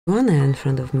In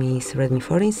front of me is REDMI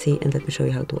 14C, and let me show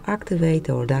you how to activate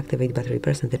or deactivate battery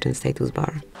percentage and status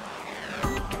bar.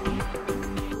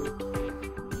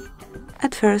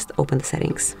 At first, open the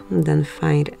settings, then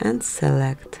find and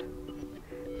select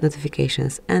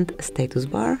notifications and status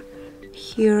bar.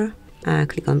 Here,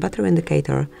 click on battery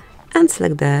indicator and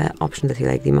select the option that you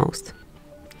like the most.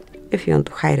 If you want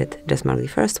to hide it, just mark the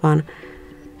first one.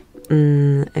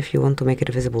 If you want to make it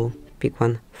visible, pick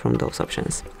one from those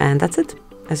options. And that's it.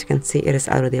 As you can see, it is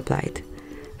already applied.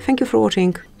 Thank you for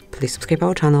watching. Please subscribe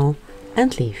our channel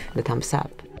and leave the thumbs up.